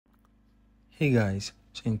Hey guys,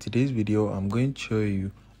 so in today's video I'm going to show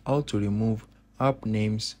you how to remove app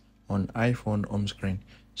names on iPhone home screen.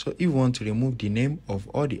 So if you want to remove the name of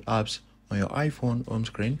all the apps on your iPhone home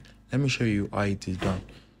screen, let me show you how it is done.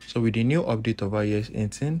 So with the new update of iOS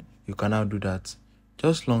 18, you can now do that.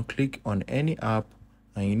 Just long click on any app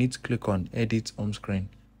and you need to click on edit home screen.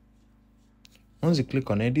 Once you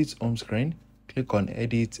click on edit home screen, click on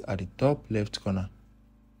edit at the top left corner.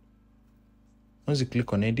 Once you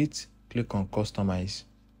click on edit, click on customize.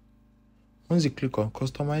 Once you click on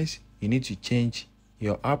customize, you need to change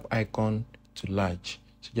your app icon to large.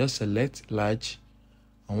 So just select large,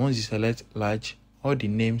 and once you select large, all the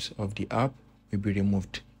names of the app will be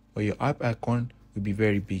removed, but your app icon will be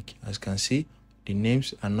very big. As you can see, the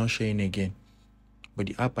names are not showing again, but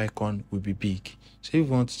the app icon will be big. So if you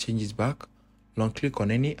want to change it back, long click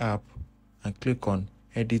on any app and click on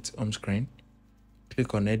edit home screen.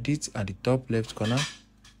 Click on edit at the top left corner,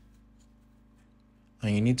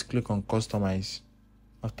 and you need to click on customize.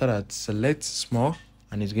 After that, select small,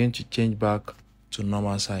 and it's going to change back to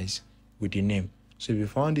normal size with the name. So if you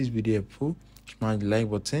found this video helpful, smash the like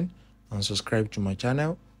button and subscribe to my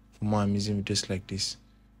channel for more amazing videos like this.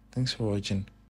 Thanks for watching.